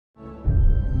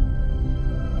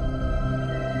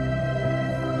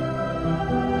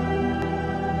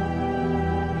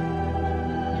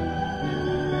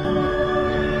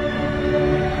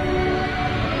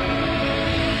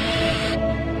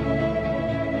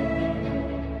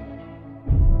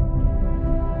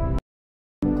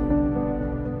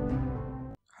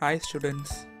Hi students,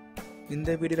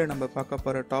 இந்த வீடியோல நம்ம பார்க்க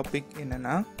போற டாபிக்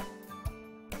என்னன்னா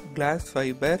glass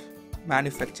fiber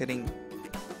manufacturing.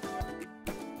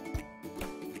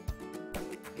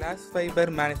 Glass fiber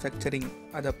manufacturing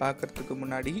அத பார்க்கிறதுக்கு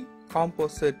முன்னாடி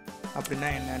composite அப்படினா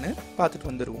என்னன்னு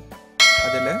பார்த்துட்டு வந்துருவோம்.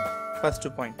 அதுல first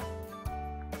point,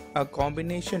 a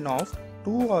combination of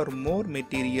two or more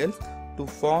materials to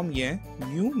form a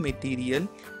new material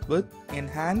with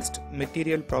enhanced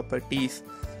material properties.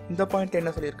 இந்த பாயிண்ட்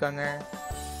என்ன சொல்லியிருக்காங்க?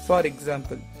 ஃபார்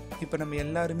எக்ஸாம்பிள், இப்போ நம்ம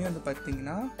எல்லாருமே வந்து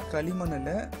பார்த்தீங்கன்னா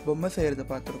களிமண்ணில் பொம்மை செய்கிறத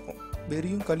பார்த்துருக்கோம்.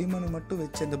 வெறும் களிமண்ணை மட்டும்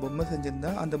வச்சு அந்த பொம்மை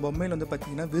செஞ்சுருந்தா அந்த பொம்மையில் வந்து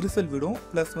பார்த்தீங்கன்னா விரிசல் விடும்,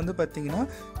 ப்ளஸ் வந்து பார்த்தீங்கன்னா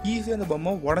ஈஸியாக அந்த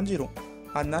பொம்மை உடஞ்சிரும்.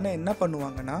 அதனால என்ன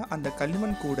பண்ணுவாங்கன்னா அந்த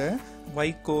களிமண் கூட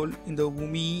வைக்கோல், இந்த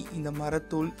உமி, இந்த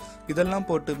மரத்தூள் இதெல்லாம்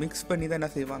போட்டு மிக்ஸ் பண்ணி தான் என்ன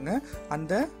செய்வாங்க,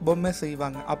 அந்த பொம்மை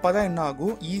செய்வாங்க. அப்போ தான் என்ன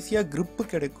ஆகும், ஈஸியாக க்ரிப்பு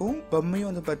கிடைக்கும், பொம்மையும்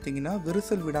வந்து பார்த்தீங்கன்னா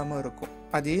விரிசல் விடாமல் இருக்கும்.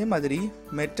 அதே மாதிரி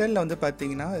மெட்டலில் வந்து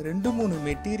பார்த்தீங்கன்னா 2-3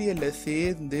 மெட்டீரியலில்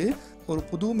சேர்ந்து ஒரு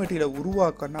புது மெட்டீரியலை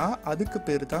உருவாக்கினா அதுக்கு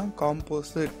பேர் தான்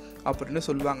காம்போசிட் அப்படின்னு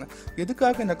சொல்லுவாங்க.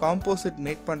 எதுக்காக இந்த காம்போசிட்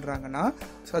மேக் பண்ணுறாங்கன்னா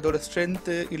அதோட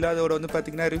ஸ்ட்ரென்த்து இல்லை அதோட வந்து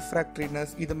பார்த்தீங்கன்னா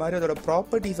ரிஃப்ராக்டரினஸ் இது மாதிரி அதோட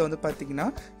ப்ராப்பர்ட்டிஸை வந்து பார்த்தீங்கன்னா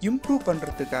இம்ப்ரூவ்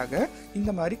பண்ணுறதுக்காக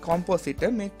இந்த மாதிரி காம்போசிட்டை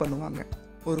மேக் பண்ணுவாங்க.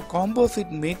 ஒரு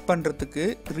காம்போசிட் மேக் பண்ணுறதுக்கு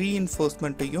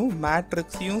ரீஇன்ஃபோர்ஸ்மெண்ட்டையும்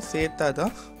மேட்ரிக்ஸையும் சேர்த்தா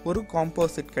தான் ஒரு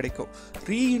காம்போசிட் கிடைக்கும்.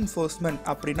 ரீஇன்ஃபோர்ஸ்மெண்ட்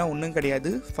அப்படின்னா ஒன்றும்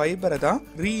கிடையாது, ஃபைபரை தான்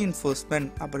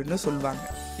ரீஇன்ஃபோர்ஸ்மெண்ட் அப்படின்னு சொல்லுவாங்க.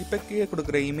 இப்போ கீழே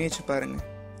கொடுக்குற இமேஜ் பாருங்கள்,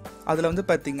 அதில் வந்து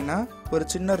பார்த்தீங்கன்னா ஒரு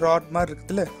சின்ன ராட் மாதிரி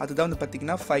இருக்குதுல்ல, அதுதான் வந்து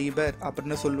பார்த்தீங்கன்னா ஃபைபர்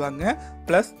அப்படின்னு சொல்லுவாங்க.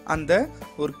 ப்ளஸ் அந்த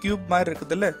ஒரு கியூப் மாதிரி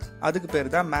இருக்குதுல்ல, அதுக்கு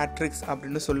பேர் தான் மேட்ரிக்ஸ்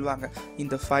அப்படின்னு சொல்லுவாங்க.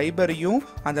 இந்த ஃபைபரையும்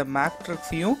அந்த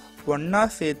மேட்ரிக்ஸையும் ஒன்றா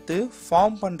சேர்த்து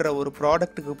ஃபார்ம் பண்ணுற ஒரு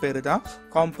ப்ராடக்ட்டுக்கு பேர் தான்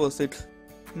காம்போசிட்.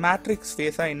 மேட்ரிக்ஸ்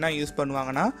ஃபேஸாக என்ன யூஸ்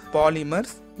பண்ணுவாங்கன்னா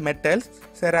பாலிமர்ஸ், மெட்டல்ஸ்,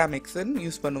 செராமிக்ஸ்ன்னு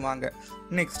யூஸ் பண்ணுவாங்க.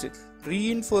 நெக்ஸ்ட்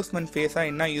ரீஇன்ஃபோர்ஸ்மெண்ட்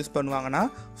ஃபேஸாக என்ன யூஸ் பண்ணுவாங்கன்னா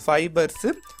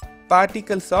fibres,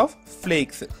 particles of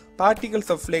flakes.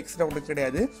 Particles of ஃப்ளேக்ஸ்னால் ஒன்று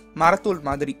கிடையாது, மரத்தூள்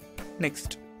மாதிரி.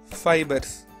 நெக்ஸ்ட்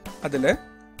ஃபைபர்ஸ், அதில்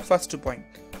first point,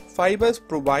 fibers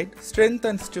provide strength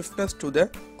and stiffness to the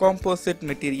composite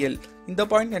material. இந்த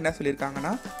பாயிண்ட் என்ன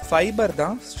சொல்லியிருக்காங்கன்னா ஃபைபர்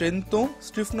தான் ஸ்ட்ரென்த்தும்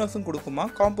ஸ்டிஃப்னஸும் கொடுக்குமா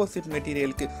காம்போசிட்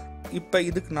மெட்டீரியலுக்கு. இப்போ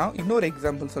இதுக்கு நான் இன்னொரு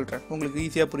எக்ஸாம்பிள் சொல்கிறேன் உங்களுக்கு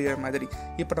ஈஸியாக புரியுற மாதிரி.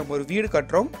 இப்போ நம்ம ஒரு வீடு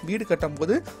கட்டுறோம், வீடு கட்டும்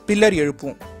போது பில்லர்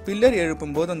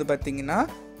எழுப்பும் போது வந்து பார்த்தீங்கன்னா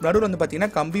நடுவில் வந்து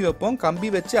பார்த்தீங்கன்னா கம்பி வைப்போம், கம்பி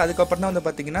வச்சு அதுக்கப்புறம் தான் வந்து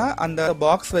பார்த்தீங்கன்னா அந்த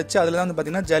பாக்ஸ் வச்சு அதில் தான் வந்து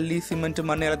பார்த்தீங்கன்னா ஜல்லி, சிமெண்ட்,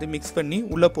 மண் எல்லாத்தையும் மிக்ஸ் பண்ணி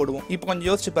உள்ளே போடுவோம். இப்போ கொஞ்சம்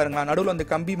யோசிச்சு பாருங்களா, நடுவில் அந்த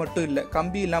கம்பி மட்டும் இல்லை,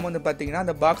 கம்பி இல்லாமல் வந்து பார்த்தீங்கன்னா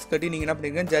அந்த பாக்ஸ் கட்டி நீங்கள் என்ன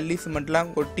பண்ணுறீங்க, ஜல்லி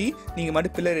சிமெண்ட்லாம் கொட்டி நீங்கள்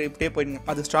மட்டும் பில்லர் எழுப்பிட்டே போயிடுங்க.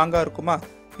 அது ஸ்ட்ராங்காக இருக்குமா?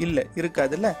 இல்லை,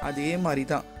 இருக்காதுல்ல. அதே மாதிரி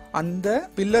தான் அந்த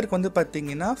பில்லருக்கு வந்து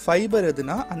பார்த்தீங்கன்னா ஃபைபர்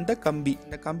எதுனா அந்த கம்பி,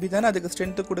 இந்த கம்பி தானே அதுக்கு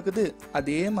ஸ்ட்ரென்த்து கொடுக்குது.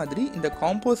 அதே மாதிரி இந்த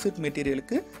காம்போசிட்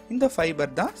மெட்டீரியலுக்கு இந்த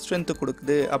ஃபைபர் தான் ஸ்ட்ரென்த்து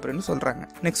கொடுக்குது அப்படின்னு சொல்றாங்க.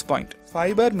 Next point,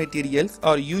 fibre materials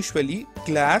are usually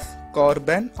class,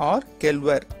 carbon R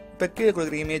கெல்வர். இப்போ கீழே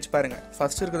கொடுக்குற இமேஜ் பாருங்க,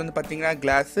 ஃபர்ஸ்ட் இருக்கிறது வந்து பார்த்தீங்கன்னா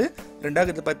கிளாஸு,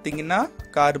 ரெண்டாவது பார்த்தீங்கன்னா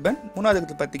கார்பன்,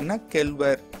 மூணாவது பார்த்தீங்கன்னா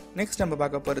கெல்வர். நெக்ஸ்ட் நம்ம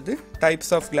பார்க்க போகிறது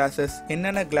டைப்ஸ் ஆஃப் கிளாஸஸ்,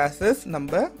 என்னென்ன கிளாஸஸ்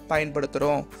நம்ம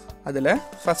பயன்படுத்துகிறோம். அதில்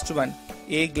first one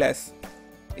A class.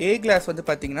 A class வந்து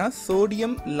பார்த்தீங்கன்னா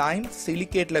சோடியம் லைம்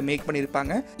சிலிகேட்டில் மேக்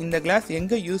பண்ணியிருப்பாங்க. இந்த கிளாஸ்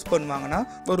எங்கே யூஸ் பண்ணுவாங்கன்னா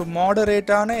ஒரு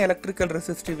மாடரேட்டான எலக்ட்ரிக்கல்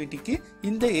ரெசிஸ்டிவிட்டிக்கு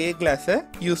இந்த ஏ கிளாஸை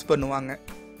யூஸ் பண்ணுவாங்க.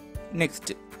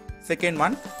 Next second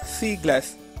one C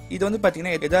class. இது வந்து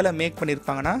பார்த்தீங்கன்னா எதால் மேக்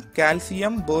பண்ணியிருப்பாங்கன்னா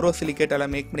கால்சியம் போரோசிலிகேட்டால்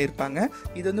மேக் பண்ணியிருப்பாங்க.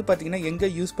 இது வந்து பார்த்தீங்கன்னா எங்கே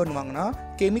யூஸ் பண்ணுவாங்கன்னா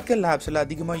கெமிக்கல் லேப்ஸில்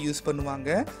அதிகமாக யூஸ் பண்ணுவாங்க.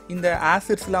 இந்த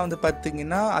ஆசிட்ஸ்லாம் வந்து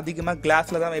பார்த்தீங்கன்னா அதிகமாக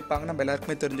கிளாஸில் தான் வைப்பாங்க, நம்ம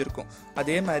எல்லாருக்குமே தெரிஞ்சிருக்கும்.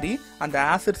 அதே மாதிரி அந்த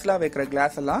ஆசிட்ஸ்லாம் வைக்கிற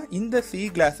கிளாஸ் எல்லாம் இந்த சி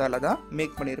கிளாஸால் தான்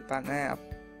மேக் பண்ணியிருப்பாங்க.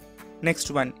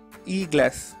 நெக்ஸ்ட் ஒன் இ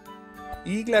கிளாஸ்.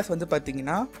 இ கிளாஸ் வந்து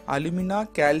பார்த்தீங்கன்னா அலுமினா,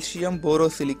 கால்சியம்,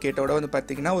 போரோசிலிகேட்டோட வந்து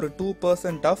பார்த்தீங்கன்னா ஒரு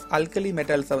 2% ஆஃப் அல்கலி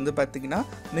மெட்டல்ஸை வந்து பார்த்தீங்கன்னா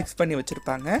மிக்ஸ் பண்ணி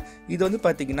வச்சுருப்பாங்க. இது வந்து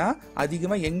பார்த்தீங்கன்னா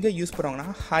அதிகமாக எங்கே யூஸ்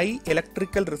பண்ணுவாங்கன்னா ஹை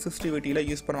எலக்ட்ரிக்கல் ரெசிஸ்டிவிட்டியில்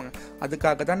யூஸ் பண்ணுவாங்க.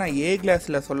 அதுக்காக தான் நான் ஏ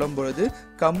கிளாஸில் சொல்லும் பொழுது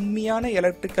கம்மியான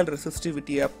எலக்ட்ரிக்கல்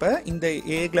ரெசிஸ்டிவிட்டி அப்போ இந்த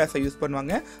ஏ கிளாஸை யூஸ்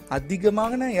பண்ணுவாங்க,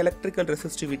 அதிகமான எலக்ட்ரிக்கல்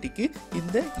ரெசிஸ்டிவிட்டிக்கு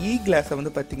இந்த இ கிளாஸை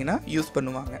வந்து பார்த்தீங்கன்னா யூஸ்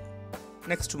பண்ணுவாங்க.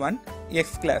 Next one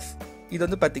X class. இது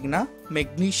வந்து பார்த்தீங்கன்னா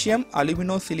மெக்னீஷியம்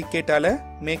அலுமினோ சிலிகேட்டால்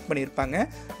மேக் பண்ணியிருப்பாங்க.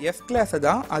 எஃப் கிளாஸை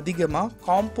தான் அதிகமாக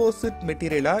காம்போசிட்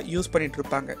மெட்டீரியலாக யூஸ் பண்ணிட்டு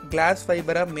இருப்பாங்க. கிளாஸ்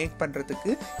ஃபைபராக மேக்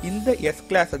பண்ணுறதுக்கு இந்த எஃப்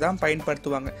கிளாஸை தான்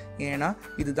பயன்படுத்துவாங்க. ஏன்னா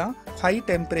இதுதான் ஹை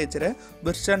டெம்பரேச்சரை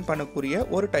விர்ஸ்டாண்ட் பண்ணக்கூடிய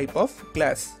ஒரு டைப் ஆஃப்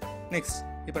கிளாஸ். நெக்ஸ்ட்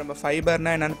இப்போ நம்ம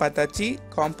ஃபைபர்னா என்னன்னு பார்த்தாச்சு,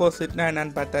 காம்போசிட்னா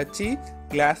என்னன்னு பார்த்தாச்சு,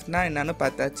 கிளாஸ்னா என்னன்னு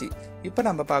பார்த்தாச்சு. இப்போ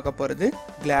நம்ம பார்க்க போகிறது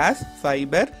கிளாஸ்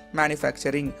ஃபைபர்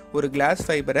மேனுஃபேக்சரிங். ஒரு கிளாஸ்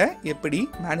ஃபைபரை எப்படி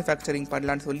மேனுஃபேக்சரிங்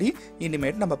பண்ணலான்னு சொல்லி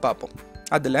இனிமேட் நம்ம பார்ப்போம்.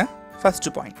 அதில் First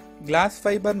point, glass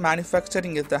fiber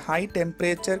manufacturing is the high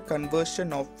temperature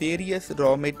conversion of various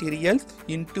raw materials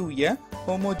into a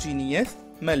homogeneous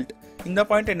melt. இந்த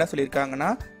பாயிண்ட் என்ன சொல்லியிருக்காங்கன்னா,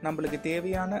 நம்மளுக்கு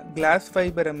தேவையான கிளாஸ்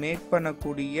ஃபைபரை மேக்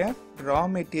பண்ணக்கூடிய ரா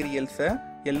மெட்டீரியல்ஸை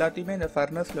எல்லாத்தையுமே இந்த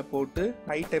ஃபர்னஸில் போட்டு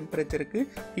ஹை டெம்பரேச்சருக்கு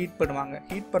ஹீட் பண்ணுவாங்க.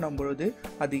 ஹீட் பண்ணும்பொழுது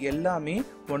அது எல்லாமே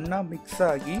ஒன்றா மிக்ஸ்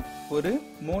ஆகி ஒரு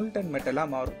மோல்டன்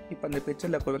மெட்டலாக மாறும். இப்போ அந்த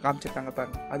பிக்சரில் காமிச்சிருக்காங்க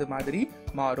பாருங்க, அது மாதிரி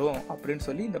மாறும் அப்படின்னு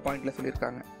சொல்லி இந்த பாயிண்ட்ல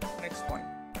சொல்லியிருக்காங்க. Next point,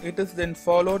 it is then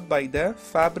followed by the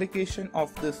fabrication of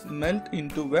this melt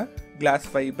into a glass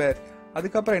fiber.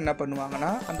 அதுக்கப்புறம் என்ன பண்ணுவாங்கன்னா,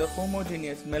 அந்த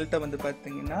ஹோமோஜீனியஸ் மெல்ட்டை வந்து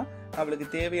பார்த்தீங்கன்னா அவளுக்கு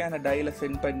தேவையான டைல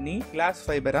சென்ட் பண்ணி கிளாஸ்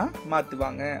ஃபைபரா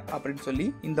மாற்றுவாங்க அப்படின்னு சொல்லி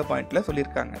இந்த பாயிண்ட்ல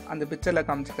சொல்லியிருக்காங்க. அந்த பிக்சர்ல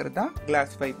காமிச்சிக்கிறது தான்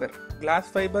class fibre. Class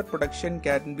fibre production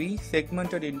can be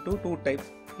segmented into 2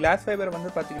 types. Class fibre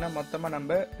வந்து பார்த்தீங்கன்னா மொத்தமாக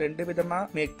நம்ம 2 விதமாக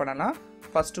மேக் பண்ணலாம்.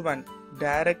 First one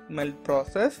direct melt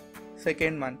process,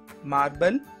 second one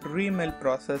marble ரீமெல்ட்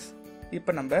process.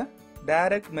 இப்போ நம்ம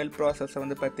டைரக்ட் மெல்ட் ப்ராசஸை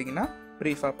வந்து பார்த்தீங்கன்னா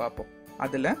ப்ரீஃபாக பார்ப்போம்.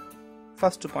 அதில்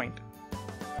first point,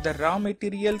 the raw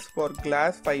materials for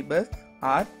glass fibers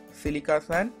are silica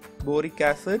sand, boric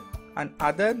acid and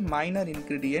other minor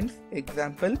ingredients,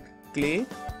 example clay,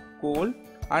 coal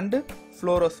and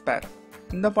fluorspar.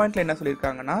 இந்த பாயிண்ட்ல என்ன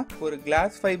சொல்லியிருக்காங்கன்னா, ஒரு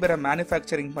கிளாஸ் ஃபைபரை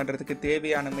மேனுஃபேக்சரிங் பண்றதுக்கு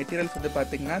தேவையான மெட்டீரியல்ஸ் வந்து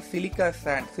பாத்தீங்கன்னா சிலிக்கா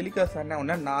சாண்ட். சிலிக்கா சாண்ட்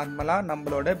ஒன்று நார்மலா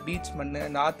நம்மளோட பீச் மண்,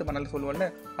 நாத்து மணல் சொல்லுவோம்ல,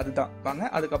 அதுதான் வாங்க.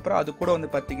 அதுக்கப்புறம் அது கூட வந்து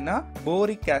பாத்தீங்கன்னா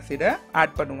போரிக் ஆசிடை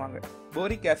ஆட் பண்ணுவாங்க.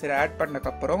 போரிக் ஆசிட் ஆட்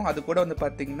பண்ணக்கப்புறம் அது கூட வந்து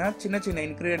பாத்தீங்கன்னா சின்ன சின்ன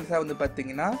இன்கிரீடியன்ஸா வந்து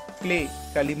பாத்தீங்கன்னா கிளே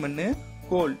களிமண்,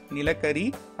 கோல் நிலக்கரி,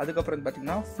 அதுக்கப்புறம் வந்து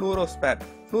பாத்தீங்கன்னா ஃப்ளூரோஸ்பேர்.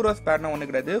 ஃப்ளூரோஸ்பேர்னா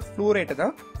ஒண்ணு கிடையாது, ஃப்ளூரேட்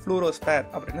தான் ஃப்ளூரோஸ்பேர்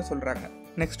அப்படின்னு சொல்றாங்க.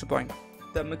 Next point,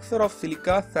 the mixture of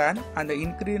silica sand and the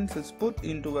ingredients is put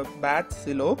into a batch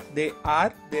silo. They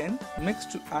are then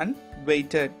mixed and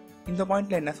weighted. இந்த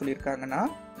பாயிண்ட்ல என்ன சொல்லியிருக்காங்கன்னா,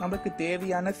 நமக்கு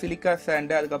தேவையான சிலிக்கா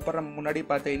சாண்ட் அதுக்கப்புறம் முன்னாடி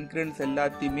பார்த்த இன்கிரீடியன்ஸ்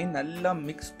எல்லாத்தையுமே நல்லா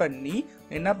மிக்ஸ் பண்ணி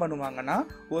என்ன பண்ணுவாங்கன்னா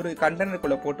ஒரு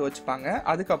கண்டெய்னருக்குள்ள போட்டு வச்சுப்பாங்க.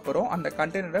 அதுக்கப்புறம் அந்த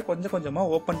கண்டெய்னரை கொஞ்சம் கொஞ்சமா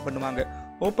ஓப்பன் பண்ணுவாங்க.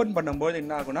 ஓப்பன் பண்ணும்போது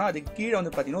என்ன ஆகும்னா, அதுக்கு கீழே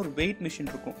வந்து பார்த்தீங்கன்னா ஒரு வெயிட்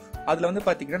மிஷின் இருக்கும். அதில் வந்து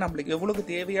பார்த்தீங்கன்னா நம்மளுக்கு எவ்வளவுக்கு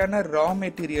தேவையான ரா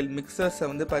மெட்டீரியல் மிக்சர்ஸை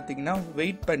வந்து பார்த்தீங்கன்னா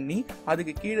வெயிட் பண்ணி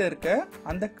அதுக்கு கீழே இருக்க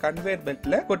அந்த கன்வேயர்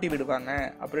பெல்ட்ல கொட்டி விடுவாங்க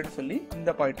அப்படின்னு சொல்லி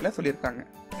இந்த பாயிண்ட்ல சொல்லியிருக்காங்க.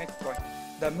 Next point,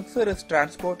 the mixer is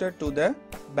transported to the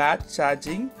batch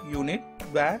charging unit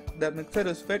where the mixer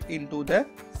is fed into the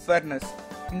furnace.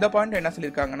 இந்த பாயிண்ட் என்ன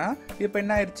சொல்லியிருக்காங்கன்னா, இப்போ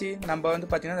என்ன ஆயிடுச்சு, நம்ம வந்து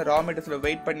பார்த்தீங்கன்னா ரா மெட்டீரியல்ஸில்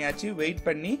வெயிட் பண்ணியாச்சு. வெயிட்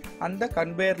பண்ணி அந்த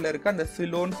கன்வேயரில் இருக்க அந்த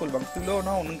சிலோன்னு சொல்லுவாங்க.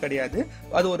 சிலோனா ஒன்றும் கிடையாது,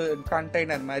 அது ஒரு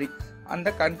கண்டெய்னர் மாதிரி. அந்த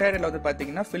கண்டெய்னரில் வந்து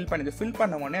பார்த்தீங்கன்னா ஃபில்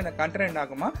பண்ண உடனே அந்த கண்டெய்னர் என்ன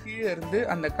ஆகுமா, கீழே இருந்து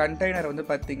அந்த கண்டெய்னர் வந்து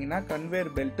பார்த்தீங்கன்னா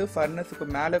கன்வேயர் பெல்ட் ஃபர்னஸுக்கு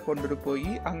மேலே கொண்டு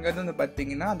போய் அங்கேருந்து வந்து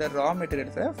பார்த்தீங்கன்னா அந்த ரா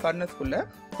மெட்டீரியல்ஸை ஃபர்னஸ்க்குள்ள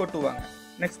கொட்டுவாங்க.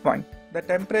 Next point, the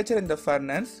temperature in the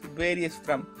furnace varies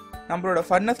from. நம்மளோட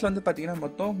ஃபர்னஸ்ல வந்து பார்த்தீங்கன்னா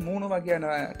மொத்தம் 3 வகையான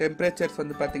டெம்பரேச்சர்ஸ்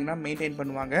வந்து பார்த்தீங்கன்னா மெயின்டைன்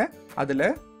பண்ணுவாங்க. அதில்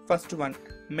first one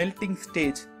melting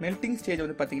stage. Melting stage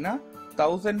வந்து பார்த்தீங்கன்னா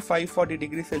 1540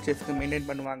 டிகிரி செல்சியஸ்க்கு மெயின்டைன்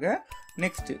பண்ணுவாங்க.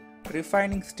 Next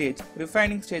refining stage.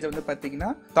 Refining stage வந்து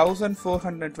பார்த்தீங்கன்னா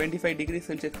 1425 டிகிரி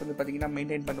செல்சியஸ்க்கு வந்து பார்த்தீங்கன்னா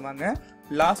மெயின்டைன் பண்ணுவாங்க.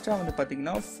 லாஸ்ட்டாக வந்து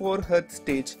பார்த்தீங்கன்னா 4 ஹெர்ட்ஸ்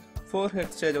ஸ்டேஜ். 4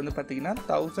 ஹெர்ட்ஸ் ஸ்டேஜ் வந்து பார்த்தீங்கன்னா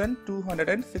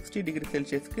 1260 டிகிரி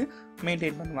செல்சியஸ்க்கு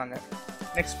மெயின்டைன் பண்ணுவாங்க.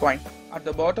 Next point, at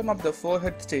the bottom of the 4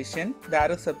 head station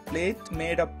there is a plate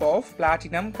made up of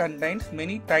platinum contains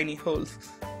many tiny holes.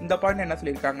 இந்த பாயிண்ட் என்ன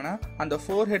சொல்லியிருக்காங்கன்னா, அந்த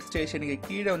 4 head ஸ்டேஷனுக்கு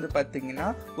கீழே வந்து பார்த்தீங்கன்னா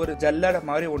ஒரு ஜல்லடை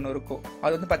மாதிரி ஒன்று இருக்கும்.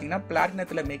 அது வந்து பார்த்தீங்கன்னா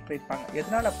பிளாட்டினத்தில் மேக் பண்ணியிருப்பாங்க.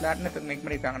 எதனால பிளாட்டினத்தில் மேக்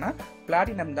பண்ணியிருக்காங்கன்னா,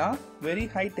 பிளாட்டினம் தான் வெரி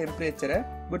ஹை டெம்பரேச்சரை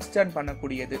வித்ஸ்டாண்ட்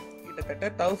பண்ணக்கூடியது. கிட்டத்தட்ட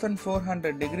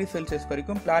 1400 டிகிரி செல்சியஸ்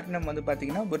வரைக்கும் பிளாட்டினம் வந்து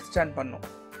பார்த்தீங்கன்னா வித்ஸ்டாண்ட் பண்ணும்.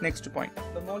 Next point,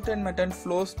 the molten metal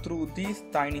flows through these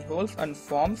tiny holes and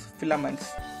forms filaments.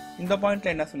 இந்த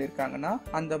பாயிண்ட்ல என்ன சொல்லியிருக்காங்கன்னா,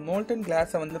 அந்த மோல்டன்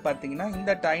கிளாஸை வந்து பார்த்தீங்கன்னா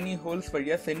இந்த டைனி ஹோல்ஸ்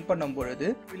வழியா சென்ட் பண்ணும் பொழுது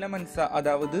ஃபிலமெண்ட்ஸா,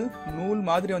 அதாவது நூல்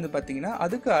மாதிரி வந்து பார்த்தீங்கன்னா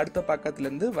அதுக்கு அடுத்த பக்கத்துல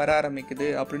இருந்து வர ஆரம்பிக்குது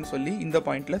அப்படின்னு சொல்லி இந்த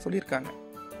பாயிண்ட்ல சொல்லியிருக்காங்க.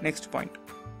 Next point,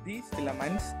 these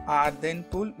filaments are then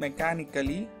pulled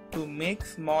mechanically to make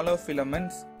smaller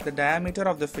filaments. The diameter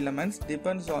of the filaments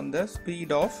depends on the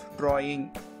speed of drawing.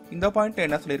 இந்த பாயிண்ட்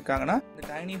என்ன சொல்லியிருக்காங்கன்னா, இந்த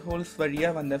டைனி ஹோல்ஸ் வழியா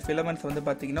வந்த ஃபிலமெண்ட்ஸ் வந்து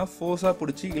பார்த்தீங்கன்னா ஃபோர்ஸாக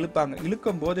பிடிச்சி இழுப்பாங்க.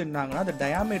 இழுக்கும் போது என்னாங்கன்னா அந்த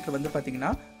டயாமீட்டர் வந்து பார்த்தீங்கன்னா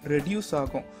ரெடியூஸ்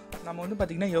ஆகும். நம்ம வந்து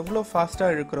பார்த்தீங்கன்னா எவ்வளோ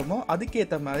ஃபாஸ்ட்டாக இழுக்கிறோமோ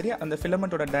அதுக்கேற்ற மாதிரி அந்த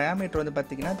ஃபிலமெண்ட்டோட டயாமீட்டர் வந்து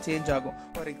பார்த்தீங்கன்னா சேஞ்ச் ஆகும்.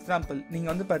 ஃபார் எக்ஸாம்பிள்,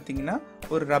 நீங்கள் வந்து பார்த்தீங்கன்னா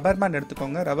ஒரு ரப்பர் பேண்ட்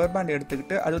எடுத்துக்கோங்க. ரப்பர் பேண்ட்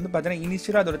எடுத்துக்கிட்டு அது வந்து பார்த்தீங்கன்னா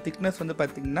இனிஷியலாக அதோட திக்னஸ் வந்து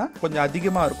பார்த்தீங்கன்னா கொஞ்சம்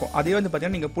அதிகமாக இருக்கும். அதே வந்து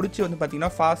பார்த்தீங்கன்னா நீங்கள் பிடிச்சி வந்து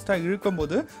பார்த்தீங்கன்னா ஃபாஸ்ட்டாக இழுக்கும்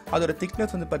போது அதோட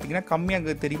திக்னஸ் வந்து பார்த்தீங்கன்னா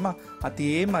கம்மியாக தெரியுமா?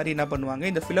 அதே மாதிரி என்ன பண்ணுவாங்க,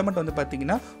 இந்த ஃபிலமெண்ட் வந்து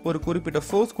பார்த்தீங்கன்னா ஒரு குறிப்பிட்ட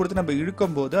ஃபோர்ஸ் கொடுத்து நம்ம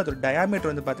இழுக்கும் போது அதோட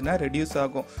டயாமீட்டர் வந்து பார்த்தீங்கன்னா ரெடியூஸ்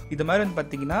ஆகும். இது மாதிரி வந்து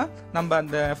பார்த்தீங்கன்னா நம்ம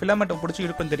அந்த ஃபிலமெண்ட்டை பிடிச்சி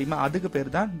இழுக்கும் தெரியுமா, அதுக்கு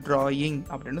பேர் தான் டிராயிங்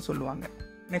அப்படின்னு சொல்லுவாங்க.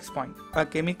 Next point, a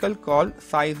chemical called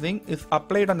sizing is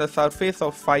applied on the surface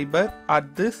of fiber at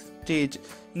this stage.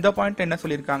 இந்த பாயிண்ட் என்ன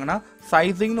சொல்லியிருக்காங்கன்னா,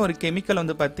 சைசிங்னு ஒரு கெமிக்கல்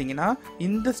வந்து பார்த்தீங்கன்னா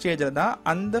இந்த ஸ்டேஜில் தான்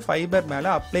அந்த ஃபைபர்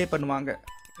மேலே அப்ளை பண்ணுவாங்க.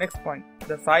 Next point,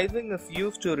 the sizing is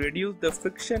used to reduce the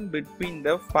friction between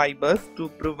the fibers to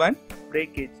prevent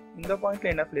breakage. இந்த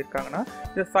பாயிண்ட்ல என்ன சொல்லியிருக்காங்கன்னா,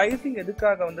 இந்த சைசிங்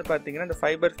எதுக்காக வந்து பார்த்தீங்கன்னா இந்த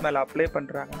ஃபைபர்ஸ் மேலே அப்ளை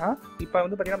பண்ணுறாங்கன்னா, இப்போ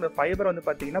வந்து பார்த்தீங்கன்னா அந்த ஃபைபர் வந்து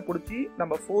பார்த்தீங்கன்னா பிடிச்சி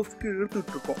நம்ம ஃபோர்ஸ்க்கு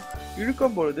இழுத்துட்டு இருக்கோம்.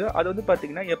 இழுக்கும் பொழுது அது வந்து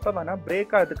பார்த்தீங்கன்னா எப்போ வேணால்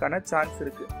பிரேக் ஆகிறதுக்கான சான்ஸ்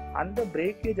இருக்கு. அந்த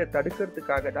பிரேக்கேஜை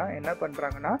தடுக்கிறதுக்காக தான் என்ன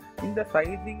பண்ணுறாங்கன்னா இந்த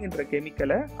சைசிங் என்ற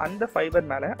கெமிக்கலை அந்த ஃபைபர்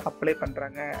மேலே அப்ளை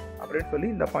பண்ணுறாங்க அப்படின்னு சொல்லி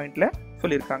இந்த பாயிண்ட்ல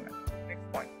சொல்லியிருக்காங்க.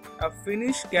 A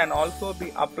finish can also be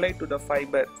applied to the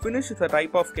fiber. Finish is a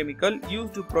type of chemical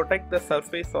used to protect the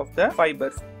surface of the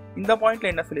fibers. இந்த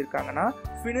பாயிண்ட்ல என்ன சொல்லியிருக்காங்கன்னா,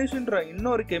 ஃபினிஷ்ன்ற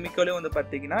இன்னொரு கெமிக்கலும் வந்து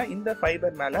பார்த்தீங்கன்னா இந்த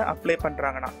ஃபைபர் மேலே அப்ளை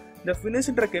பண்ணுறாங்கன்னா, இந்த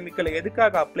ஃபினிஷ்ன்ற கெமிக்கலை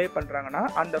எதுக்காக அப்ளை பண்ணுறாங்கன்னா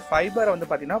அந்த ஃபைபரை வந்து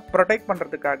பார்த்தீங்கன்னா ப்ரொடெக்ட்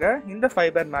பண்ணுறதுக்காக இந்த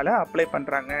ஃபைபர் மேலே அப்ளை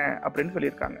பண்ணுறாங்க அப்படின்னு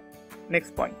சொல்லியிருக்காங்க.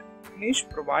 Next point, finish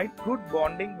provide good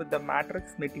bonding with the matrix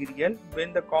material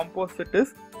when the composite is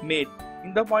made.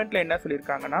 இந்த பாயிண்ட்ல என்ன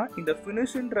சொல்லியிருக்காங்கன்னா, இந்த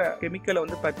ஃபினிஷ்ன்ற கெமிக்கலை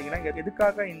வந்து பார்த்தீங்கன்னா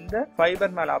எதுக்காக இந்த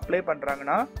ஃபைபர் மேலே அப்ளை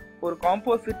பண்ணுறாங்கன்னா, ஒரு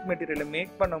காம்போசிட் மெட்டீரியலை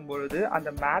மேக் பண்ணும்பொழுது அந்த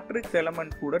மேட்ரிக்ஸ்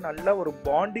எலமெண்ட் கூட நல்ல ஒரு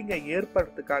பாண்டிங்கை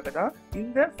ஏற்படுறதுக்காக தான்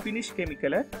இந்த ஃபினிஷ்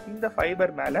கெமிக்கலை இந்த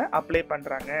ஃபைபர் மேலே அப்ளை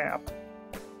பண்ணுறாங்க.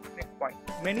 Next point,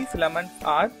 many filaments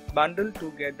are bundled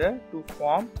together to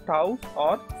form tows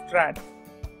or strands.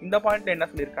 இந்த பாயிண்ட்ல என்ன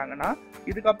சொல்லியிருக்காங்கன்னா,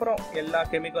 இதுக்கப்புறம் எல்லா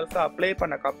கெமிக்கல்ஸும் அப்ளை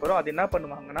பண்ணக்கப்புறம் அது என்ன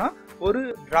பண்ணுவாங்கன்னா ஒரு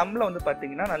ட்ரம்ல வந்து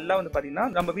பார்த்தீங்கன்னா நல்லா வந்து பார்த்தீங்கன்னா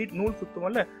நம்ம வீட்டு நூல்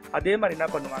சுற்றுவோம்ல அதே மாதிரி என்ன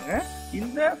பண்ணுவாங்க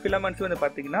இந்த ஃபிலமெண்ட்ஸ் வந்து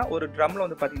பார்த்தீங்கன்னா ஒரு ட்ரம்ல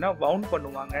வந்து பார்த்தீங்கன்னா வவுண்ட்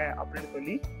பண்ணுவாங்க அப்படின்னு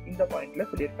சொல்லி இந்த பாயிண்ட்ல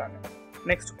சொல்லியிருக்காங்க.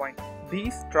 Next point,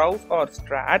 these troughs or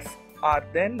straps are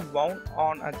then wound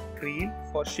on a creel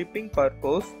for shipping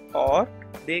purpose or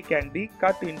they can be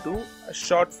cut into a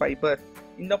short fiber.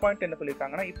 இந்த பாயிண்ட் என்ன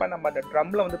சொல்லியிருக்காங்கன்னா, இப்போ நம்ம அந்த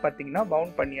ட்ரம்ல வந்து பார்த்தீங்கன்னா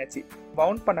பவுண்ட் பண்ணியாச்சு.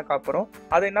 பவுண்ட் பண்ணக்கப்புறம்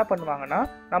அதை என்ன பண்ணுவாங்கன்னா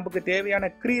நமக்கு தேவையான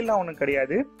க்ரீலாம் ஒன்றும்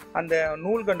கிடையாது. அந்த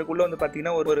நூல் கண்டுக்குள்ள வந்து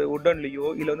பார்த்தீங்கன்னா ஒரு உட்டன்லையோ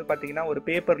இல்லை வந்து பார்த்தீங்கன்னா ஒரு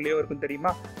பேப்பர்லையோ இருக்கும்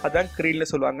தெரியுமா, அதான் க்ரீல்னு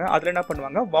சொல்லுவாங்க. அதில் என்ன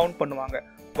பண்ணுவாங்க பவுண்ட் பண்ணுவாங்க.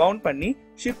 பவுண்ட் பண்ணி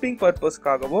ஷிப்பிங்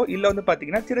பர்பஸ்க்காகவோ இல்லை வந்து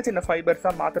பார்த்தீங்கன்னா சின்ன சின்ன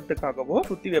ஃபைபர்ஸாக மாற்றுறதுக்காகவோ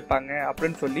சுற்றி வைப்பாங்க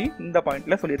அப்படின்னு சொல்லி இந்த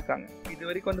பாயிண்ட்ல சொல்லியிருக்காங்க. இது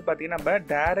வரைக்கும் வந்து பார்த்தீங்கன்னா நம்ம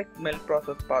டைரக்ட் மெல்ட்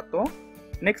ப்ராசஸ் பார்த்தோம்.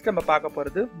 நெக்ஸ்ட் நம்ம பார்க்க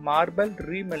போகிறது மார்பிள்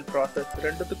ரீமெல்ட் ப்ராசஸ்.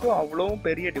 ரெண்டுத்துக்கும் அவ்வளோவும்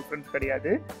பெரிய டிஃப்ரென்ஸ்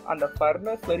கிடையாது. அந்த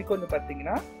ஃபர்னஸ் வரைக்கும் வந்து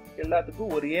பார்த்தீங்கன்னா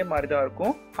எல்லாத்துக்கும் ஒரே மாதிரி தான்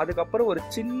இருக்கும். அதுக்கப்புறம் ஒரு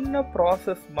சின்ன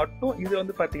ப்ராசஸ் மட்டும் இது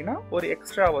வந்து பார்த்தீங்கன்னா ஒரு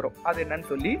எக்ஸ்ட்ரா வரும். அது என்னன்னு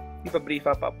சொல்லி இப்போ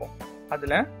ப்ரீஃபாக பார்ப்போம்.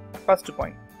 அதில் first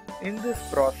point, in this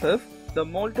process the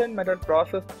molten metal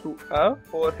process through a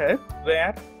forehead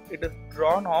where it is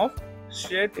drawn off,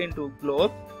 shed into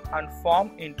cloth and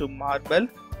formed into marble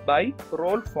by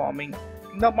roll forming.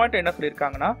 இந்த பாயிண்ட் என்ன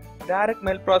சொல்லியிருக்காங்கன்னா, டைரக்ட்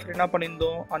மெல்ட் ப்ராசஸ் என்ன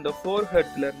பண்ணியிருந்தோம் அந்த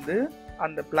ஃபோர்ஹெட்ல இருந்து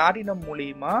அந்த platinum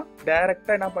மூலியமா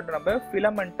டைரக்டா என்ன பண்றோம் நம்ம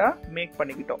ஃபிலமெண்டா மேக்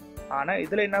பண்ணிக்கிட்டோம். ஆனா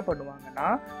இதுல என்ன பண்ணுவாங்கன்னா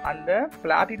அந்த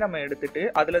பிளாட்டினம் எடுத்துட்டு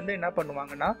அதுல இருந்து என்ன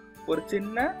பண்ணுவாங்கன்னா ஒரு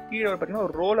சின்ன கீழே பார்த்தீங்கன்னா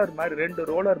ஒரு ரோலர் மாதிரி 2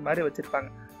 ரோலர் மாதிரி வச்சிருப்பாங்க.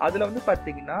 அதுல வந்து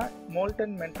பாத்தீங்கன்னா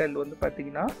மோல்டன் மெட்டல் வந்து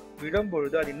பாத்தீங்கன்னா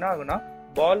விடும்பொழுது அது என்ன ஆகுனா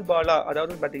பாலா,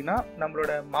 அதாவது பாத்தீங்கன்னா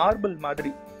நம்மளோட மார்பிள்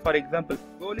மாதிரி, ஃபார் எக்ஸாம்பிள்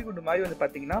கோலிகுண்டு மாதிரி வந்து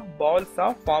பாத்தீங்கன்னா பால்ஸா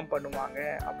ஃபார்ம் பண்ணுவாங்க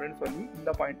அப்படின்னு சொல்லி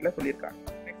இந்த பாயிண்ட்ல சொல்லியிருக்காங்க.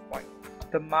 Next point,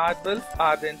 the marbles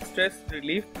are then stress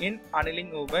relieved in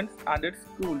annealing ovens and it's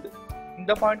cooled.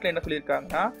 இந்த பாயிண்ட்ல என்ன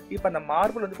சொல்லியிருக்காங்கன்னா, இப்போ அந்த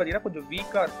மார்பிள் வந்து பாத்தீங்கன்னா கொஞ்சம்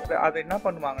வீக்கா இருக்கு. அதை என்ன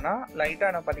பண்ணுவாங்கன்னா லைட்டா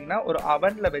என்ன பாத்தீங்கன்னா ஒரு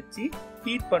அவன்ல வச்சு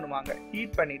ஹீட் பண்ணுவாங்க.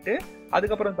 ஹீட் பண்ணிட்டு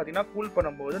அதுக்கப்புறம் பாத்தீங்கன்னா கூல்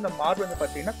பண்ணும்போது இந்த மார்பிள் வந்து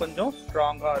பாத்தீங்கன்னா கொஞ்சம்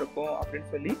ஸ்ட்ராங்கா இருக்கும்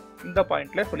அப்படின்னு சொல்லி இந்த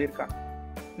பாயிண்ட்ல சொல்லியிருக்காங்க.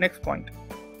 Next point,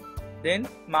 then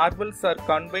marbles are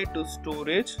conveyed to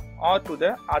storage or to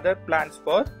the other plants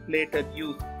for later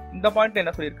use. இந்த பாயிண்ட்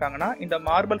என்ன சொல்லியிருக்காங்கன்னா, இந்த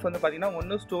மார்பிள்ஸ் வந்து பாத்தீங்கன்னா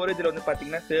ஒன்னு ஸ்டோரேஜ்ல வந்து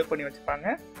பாத்தீங்கன்னா சேவ் பண்ணி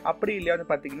வச்சுப்பாங்க, அப்படி இல்லையா வந்து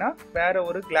பாத்தீங்கன்னா வேற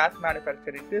ஒரு கிளாஸ்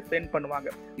மேனுஃபேக்சரிங்க்கு சென்ட்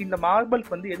பண்ணுவாங்க. இந்த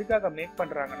மார்பிள்ஸ் வந்து எதுக்காக மேக்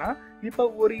பண்றாங்கன்னா, இப்போ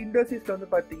ஒரு இண்டஸ்ட்ரீஸ்ல வந்து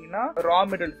பாத்தீங்கன்னா ரா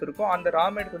மெட்டீரியல்ஸ் இருக்கும். அந்த ரா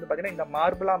மெட்டீரியல்ஸ் வந்து பாத்தீங்கன்னா இந்த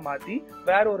மார்பிளா மாத்தி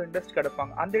வேற ஒரு இண்டஸ்ட்ரி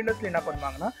கிடைப்பாங்க. அந்த இண்டஸ்ட்ரி என்ன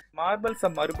பண்ணுவாங்கன்னா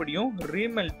மார்பிள்ஸை மறுபடியும்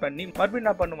ரீமெல்ட் பண்ணி மறுபடியும்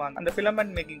என்ன பண்ணுவாங்க அந்த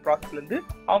ஃபிலமெண்ட் மேக்கிங் ப்ராசஸ்ல இருந்து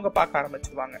அவங்க பார்க்க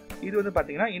ஆரம்பிச்சிருவாங்க. இது வந்து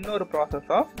பாத்தீங்கன்னா இன்னொரு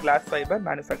process of class fibre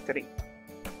manufacturing.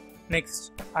 Next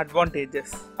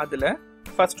advantages. அதில்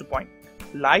first point,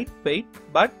 light weight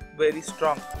but very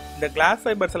strong. இந்த கிளாஸ்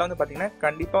ஃபைபர்ஸ் எல்லாம் வந்து பார்த்தீங்கன்னா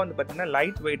கண்டிப்பாக வந்து பார்த்தீங்கன்னா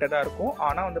லைட் வெயிட்டாக தான் இருக்கும்,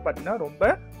 ஆனால் வந்து பார்த்தீங்கன்னா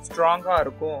ரொம்ப ஸ்ட்ராங்காக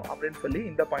இருக்கும் அப்படின்னு சொல்லி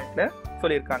இந்த பாயிண்ட்ல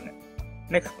சொல்லியிருக்காங்க.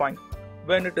 Next point,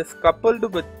 when it is coupled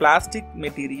with plastic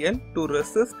material to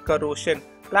resist corrosion.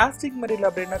 Plastic material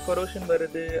அப்படின்னா கொரோஷன்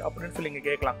வருது அப்படின்னு சொல்லி இங்கே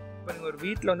கேட்கலாம். இப்போ நீங்கள் ஒரு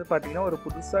வீட்டில் வந்து பார்த்தீங்கன்னா ஒரு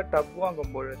புதுசாக டப்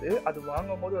வாங்கும் பொழுது அது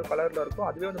வாங்கும்போது ஒரு கலரில் இருக்கும்.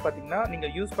 அதுவே வந்து பார்த்தீங்கன்னா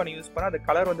நீங்கள் யூஸ் பண்ண அந்த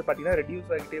கலர் வந்து பார்த்தீங்கன்னா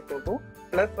ரெடியூஸ் ஆகிட்டே போகும்.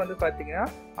 ப்ளஸ் வந்து பார்த்தீங்கன்னா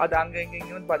அது அங்கே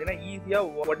இங்கே வந்து பார்த்தீங்கன்னா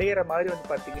ஈஸியாக உடையிற மாதிரி வந்து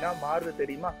பார்த்தீங்கன்னா மாறுது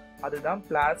தெரியுமா? அதுதான்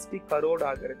பிளாஸ்டிக் கரோட்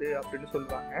ஆகிறது அப்படின்னு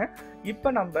சொல்லுவாங்க.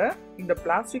 இப்போ நம்ம இந்த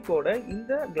பிளாஸ்டிக்கோட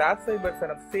இந்த கிளாஸ்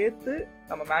ஃபைபர்ஸை நம்ம சேர்த்து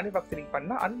நம்ம மேனுஃபேக்சரிங்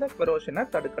பண்ணால் அந்த கரோஷனை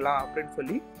தடுக்கலாம் அப்படின்னு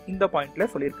சொல்லி இந்த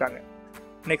பாயிண்ட்ல சொல்லியிருக்காங்க.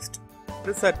 Next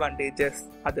disadvantages.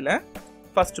 அதில்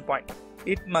first point,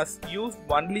 it must use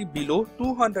only below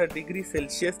 200 degree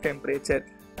Celsius temperature.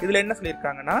 இதில் என்ன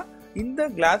சொல்லியிருக்காங்கன்னா இந்த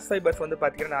கிளாஸ் ஃபைபர்ஸ் வந்து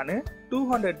பார்த்தீங்கன்னா நான்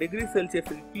 200 டிகிரி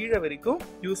செல்சியஸுக்கு கீழே வரைக்கும்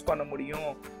யூஸ் பண்ண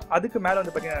முடியும், அதுக்கு மேலே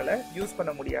வந்து பார்த்தீங்கன்னா யூஸ்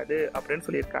பண்ண முடியாது அப்படின்னு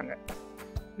சொல்லியிருக்காங்க.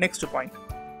 Next point,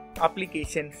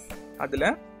 applications.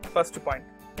 அதில் first point,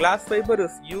 glass fiber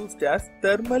is used as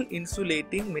thermal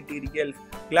insulating materials.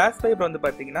 glass fiber வந்து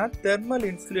பார்த்தீங்கன்னா thermal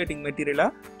insulating material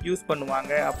யூஸ்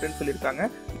பண்ணுவாங்க அப்படின்னு சொல்லியிருக்காங்க.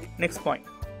 Next point,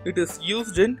 it is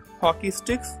used in hockey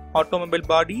sticks, automobile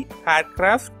body,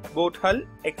 aircraft, boat hull,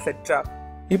 etc.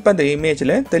 இப்போ அந்த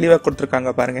இமேஜில் தெளிவாக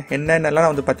கொடுத்துருக்காங்க பாருங்க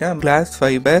என்னென்னலாம் வந்து பார்த்தீங்கன்னா கிளாஸ்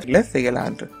ஃபைபரில்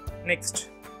செய்யலாம். Next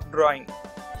drawing.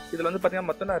 இதில் வந்து பார்த்தீங்கன்னா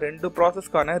மொத்தம் நான் 2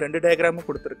 ப்ராசஸ்க்கான 2 டயக்ராமும்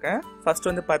கொடுத்துருக்கேன். ஃபர்ஸ்ட்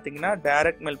வந்து பார்த்தீங்கன்னா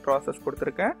டைரக்ட் மெல்ட் ப்ராசஸ்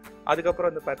கொடுத்துருக்கேன். அதுக்கப்புறம்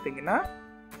வந்து பார்த்தீங்கன்னா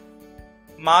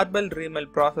மார்பிள் ரீமெல்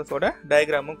ப்ராசஸோட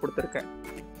டயக்ராமும் கொடுத்துருக்கேன்.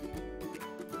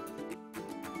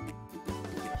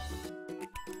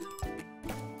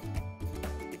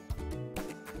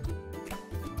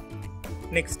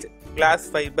 Next class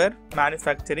fibre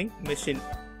manufacturing machine.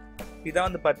 இதான்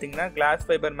வந்து பார்த்தீங்கன்னா கிளாஸ்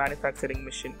ஃபைபர் மேனுஃபேக்சரிங்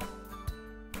மிஷின்.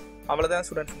 அவ்வளோதான்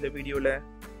ஸ்டூடெண்ட்ஸ் இந்த வீடியோவில்.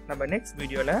 நம்ம நெக்ஸ்ட்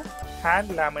வீடியோவில் ஹேண்ட்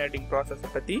லேமினேட்டிங் ப்ராசஸை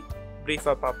பற்றி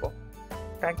ப்ரீஃபாக பார்ப்போம்.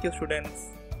 Thank you students.